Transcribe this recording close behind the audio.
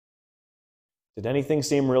Did anything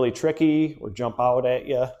seem really tricky or jump out at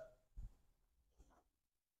you?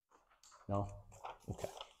 No? Okay.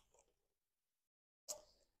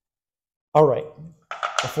 All right.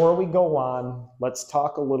 Before we go on, let's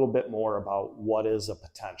talk a little bit more about what is a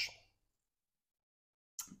potential.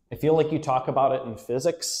 I feel like you talk about it in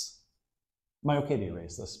physics. Am I okay to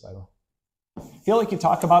erase this, by the way? I feel like you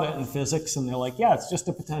talk about it in physics and they're like, yeah, it's just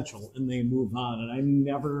a potential, and they move on. And I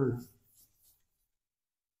never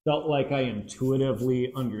felt like I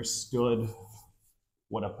intuitively understood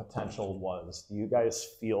what a potential was. Do you guys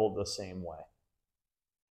feel the same way?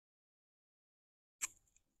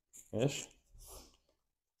 Ish?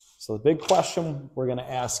 So the big question we're going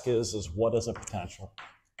to ask is what is a potential?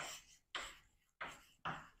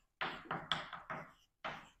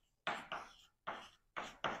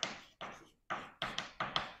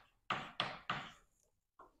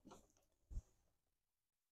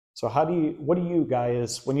 So what do you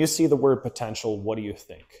guys, when you see the word potential, what do you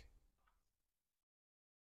think?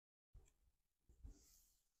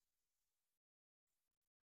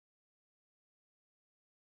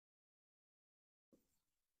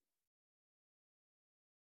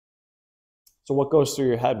 So what goes through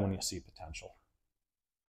your head when you see potential?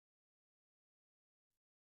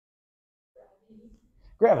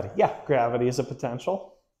 Gravity. Yeah, gravity is a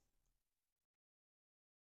potential.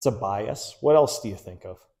 It's a bias. What else do you think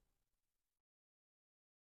of?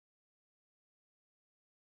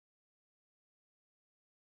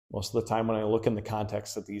 Most of the time when I look in the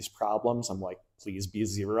context of these problems, I'm like, please be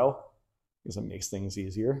zero, because it makes things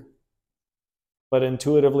easier. But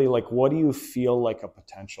intuitively, like, what do you feel like a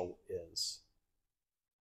potential is?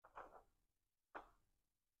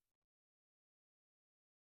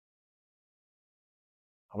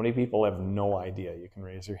 How many people have no idea? You can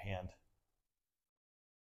raise your hand.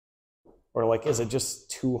 Or like, is it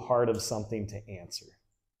just too hard of something to answer?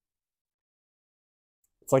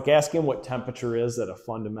 It's like asking what temperature is at a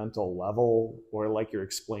fundamental level, or like you're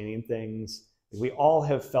explaining things. We all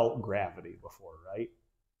have felt gravity before, right?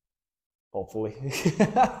 Hopefully.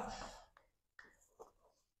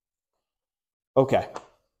 Okay.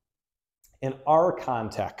 In our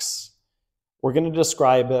context, we're going to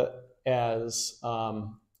describe it as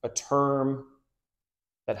a term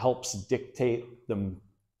that helps dictate the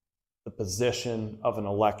position of an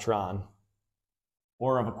electron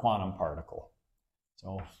or of a quantum particle.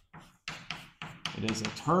 So it is a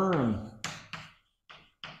term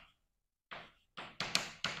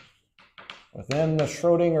within the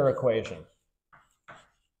Schrödinger equation.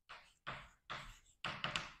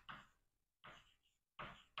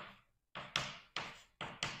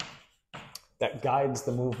 That guides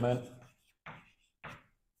the movement.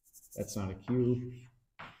 That's not a Q.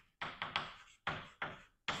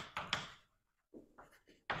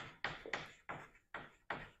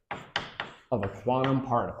 Of a quantum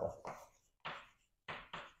particle.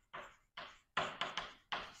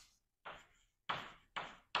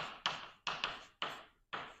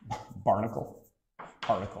 Barnacle.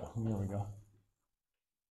 Particle. Here we go.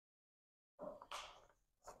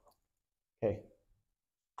 Okay.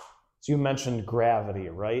 So you mentioned gravity,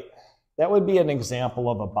 right? That would be an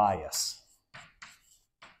example of a bias.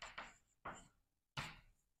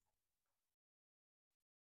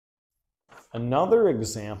 Another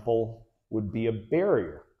example would be a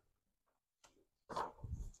barrier.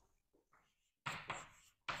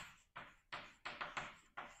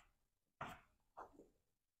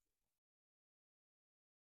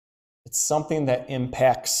 It's something that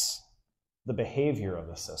impacts the behavior of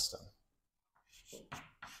the system.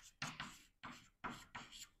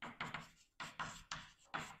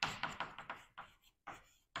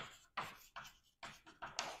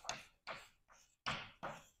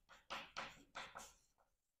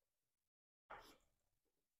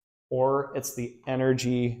 Or it's the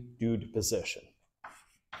energy due to position.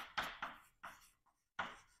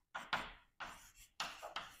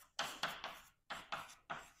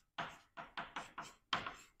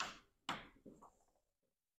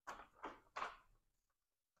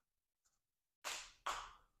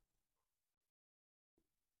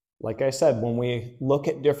 Like I said, when we look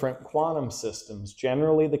at different quantum systems,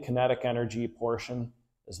 generally the kinetic energy portion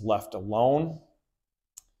is left alone.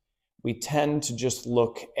 We tend to just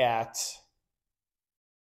look at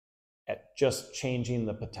just changing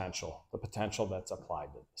the potential that's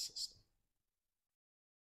applied to the system.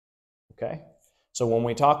 Okay? So when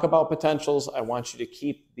we talk about potentials, I want you to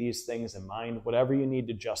keep these things in mind, whatever you need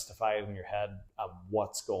to justify it in your head of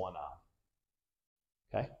what's going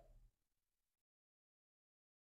on. Okay?